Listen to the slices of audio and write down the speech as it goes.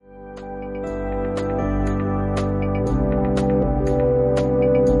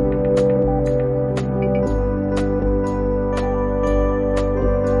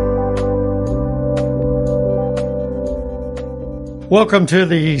Welcome to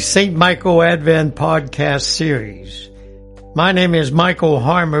the St. Michael Advent podcast series. My name is Michael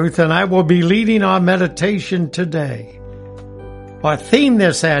Harmuth, and I will be leading our meditation today. Our theme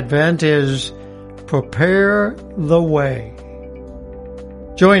this Advent is Prepare the Way.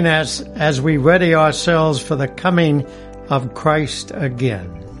 Join us as we ready ourselves for the coming of Christ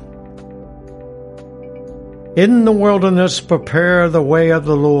again. In the wilderness, prepare the way of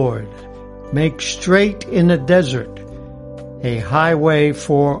the Lord. Make straight in the desert a highway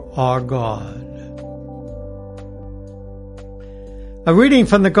for our God. A reading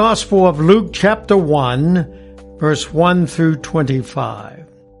from the Gospel of Luke chapter 1, verse 1 through 25.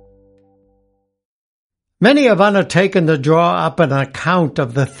 Many have undertaken to draw up an account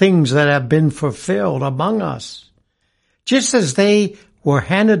of the things that have been fulfilled among us, just as they were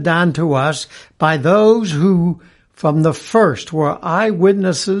handed down to us by those who from the first were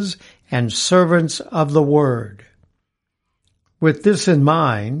eyewitnesses and servants of the word. With this in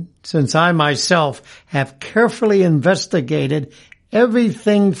mind, since I myself have carefully investigated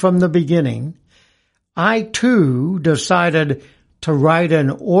everything from the beginning, I too decided to write an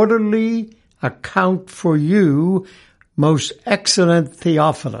orderly account for you, most excellent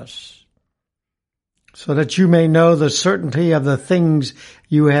Theophilus, so that you may know the certainty of the things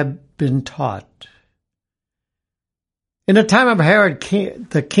you have been taught. In the time of Herod,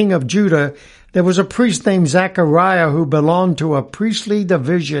 the king of Judah, there was a priest named Zechariah who belonged to a priestly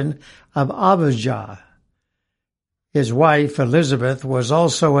division of Abijah. His wife, Elizabeth, was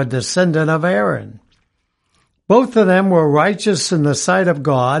also a descendant of Aaron. Both of them were righteous in the sight of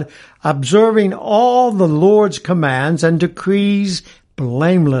God, observing all the Lord's commands and decrees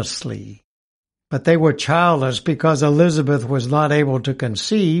blamelessly. But they were childless because Elizabeth was not able to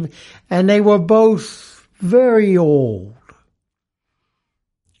conceive, and they were both very old.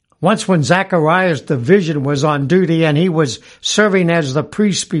 Once when Zechariah's division was on duty and he was serving as the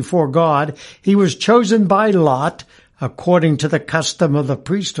priest before God, he was chosen by lot, according to the custom of the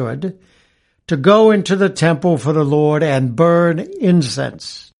priesthood, to go into the temple for the Lord and burn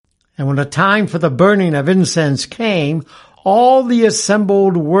incense. And when the time for the burning of incense came, all the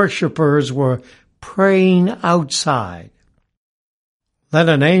assembled worshippers were praying outside. Then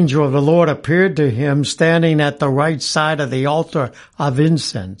an angel of the Lord appeared to him standing at the right side of the altar of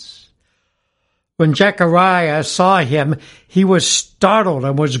incense. When Zechariah saw him, he was startled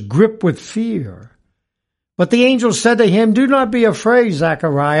and was gripped with fear. But the angel said to him, "Do not be afraid,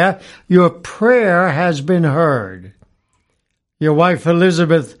 Zechariah. Your prayer has been heard. Your wife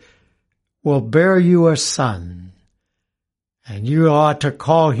Elizabeth will bear you a son, and you are to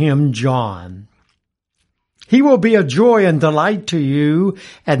call him John. He will be a joy and delight to you,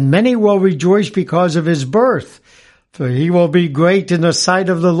 and many will rejoice because of his birth, for he will be great in the sight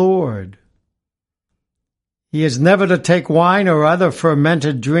of the Lord. He is never to take wine or other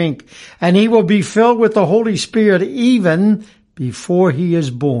fermented drink, and he will be filled with the Holy Spirit even before he is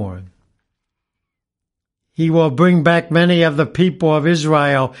born. He will bring back many of the people of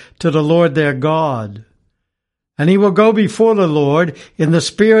Israel to the Lord their God, and he will go before the Lord in the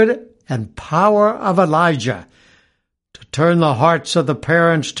spirit and power of Elijah, to turn the hearts of the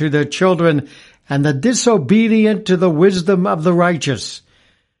parents to their children and the disobedient to the wisdom of the righteous,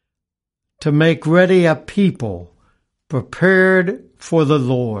 to make ready a people prepared for the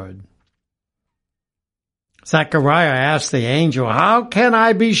Lord." Zechariah asked the angel, "How can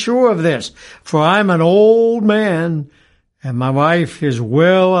I be sure of this? For I'm an old man, and my wife is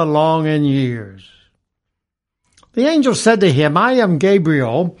well along in years." The angel said to him, "I am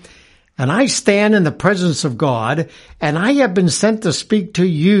Gabriel, and I stand in the presence of God, and I have been sent to speak to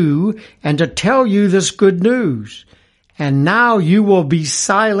you and to tell you this good news. And now you will be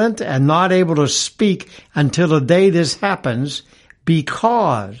silent and not able to speak until the day this happens,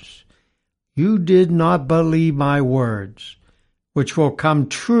 because you did not believe my words, which will come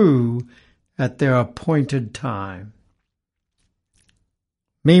true at their appointed time."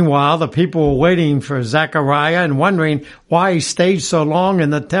 Meanwhile, the people were waiting for Zechariah and wondering why he stayed so long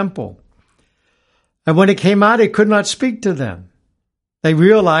in the temple. And when he came out, he could not speak to them. They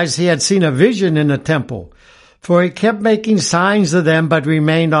realized he had seen a vision in the temple, for he kept making signs to them but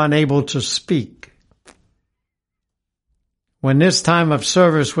remained unable to speak. When this time of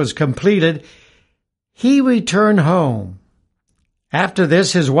service was completed, he returned home. After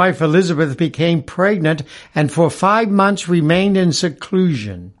this, his wife Elizabeth became pregnant and for 5 months remained in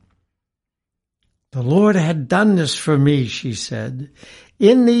seclusion. "The Lord had done this for me," she said.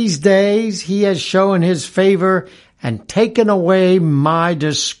 "In these days he has shown his favor and taken away my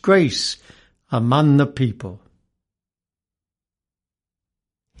disgrace among the people."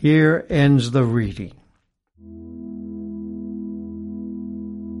 Here ends the reading.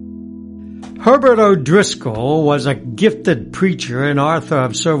 Herbert O'Driscoll was a gifted preacher and author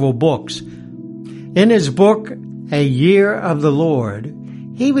of several books. In his book, A Year of the Lord,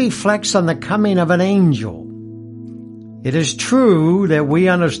 he reflects on the coming of an angel. It is true that we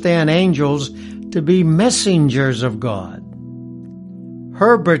understand angels to be messengers of God.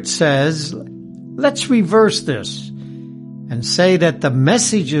 Herbert says, let's reverse this and say that the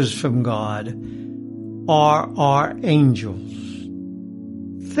messages from God are our angels.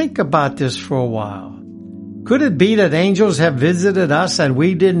 Think about this for a while. Could it be that angels have visited us and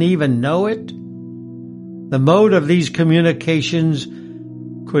we didn't even know it? The mode of these communications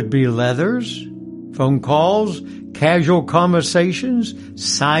could be letters, phone calls, casual conversations,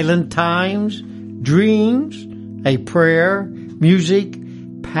 silent times, dreams, a prayer, music,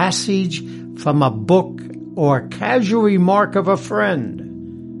 passage from a book, or a casual remark of a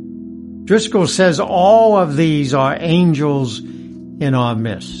friend. Driscoll says all of these are angels in our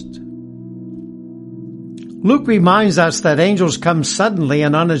midst. Luke reminds us that angels come suddenly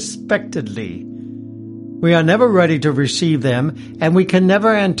and unexpectedly. We are never ready to receive them, and we can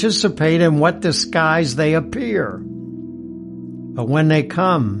never anticipate in what disguise they appear. But when they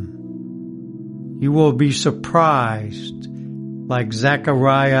come, you will be surprised, like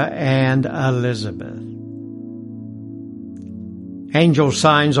Zechariah and Elizabeth. Angel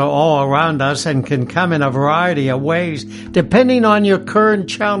signs are all around us and can come in a variety of ways, depending on your current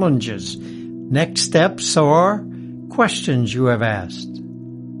challenges, next steps, or questions you have asked.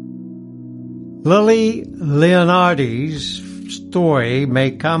 Lily Leonardi's story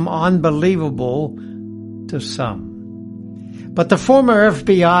may come unbelievable to some. But the former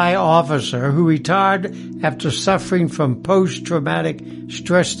FBI officer who retired after suffering from post-traumatic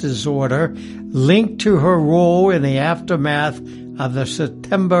stress disorder linked to her role in the aftermath of the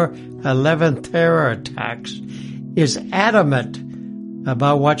September 11th terror attacks is adamant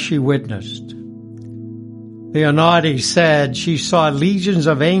about what she witnessed. Leonardi said she saw legions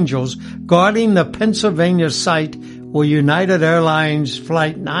of angels guarding the Pennsylvania site where United Airlines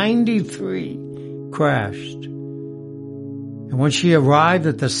Flight 93 crashed. And when she arrived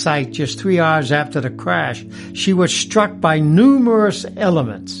at the site just 3 hours after the crash, she was struck by numerous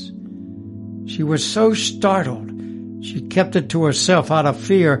elements. She was so startled, she kept it to herself out of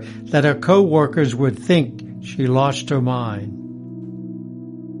fear that her co-workers would think she lost her mind.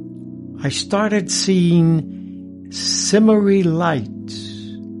 I started seeing shimmery lights.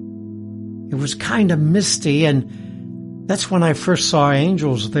 It was kind of misty, and that's when I first saw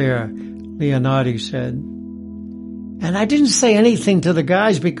angels there, Leonardi said. And I didn't say anything to the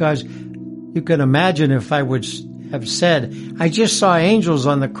guys because you can imagine if I would have said, I just saw angels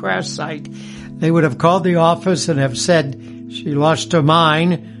on the crash site, they would have called the office and have said she lost her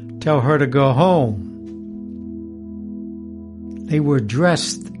mind, tell her to go home. They were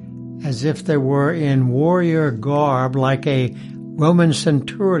dressed as if they were in warrior garb like a Roman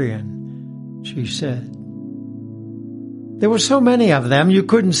centurion, she said. There were so many of them you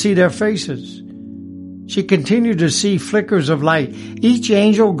couldn't see their faces. She continued to see flickers of light, each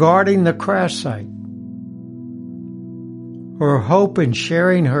angel guarding the crash site. Her hope in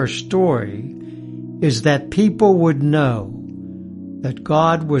sharing her story is that people would know that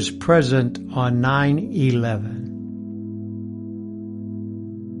God was present on 9/11.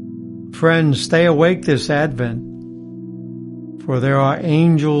 Friends, stay awake this Advent, for there are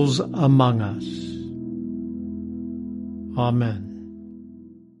angels among us. Amen.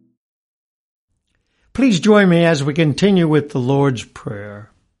 Please join me as we continue with the Lord's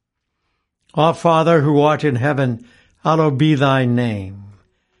Prayer. Our Father who art in heaven, hallowed be thy name.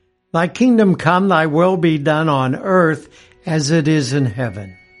 Thy kingdom come, thy will be done on earth as it is in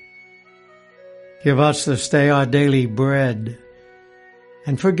heaven. Give us this day our daily bread,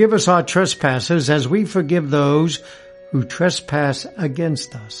 and forgive us our trespasses as we forgive those who trespass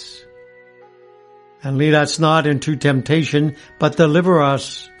against us. And lead us not into temptation, but deliver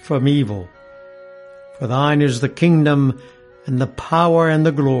us from evil. For thine is the kingdom, and the power, and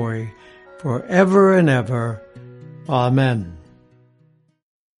the glory, forever and ever. Amen.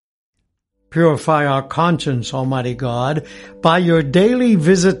 Purify our conscience, Almighty God, by your daily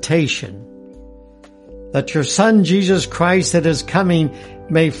visitation, that your Son, Jesus Christ, that is coming,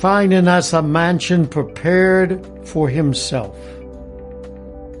 may find in us a mansion prepared for himself,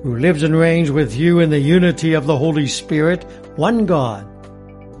 who lives and reigns with you in the unity of the Holy Spirit, one God,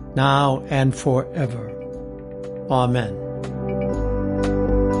 now and forever. Amen.